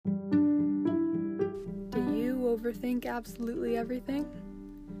overthink absolutely everything?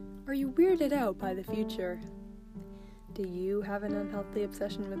 Are you weirded out by the future? Do you have an unhealthy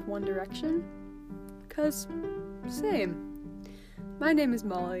obsession with One Direction? 'Cause, same. My name is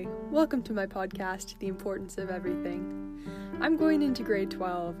Molly. Welcome to my podcast, The Importance of Everything. I'm going into grade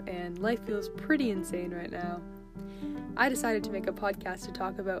 12, and life feels pretty insane right now. I decided to make a podcast to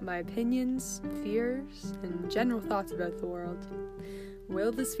talk about my opinions, fears, and general thoughts about the world.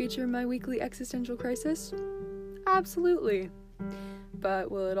 Will this feature my weekly existential crisis? Absolutely.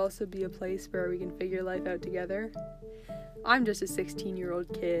 But will it also be a place where we can figure life out together? I'm just a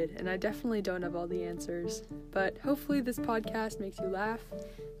 16-year-old kid, and I definitely don't have all the answers. But hopefully this podcast makes you laugh,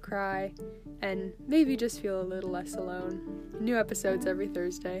 cry, and maybe just feel a little less alone. New episodes every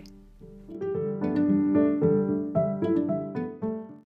Thursday.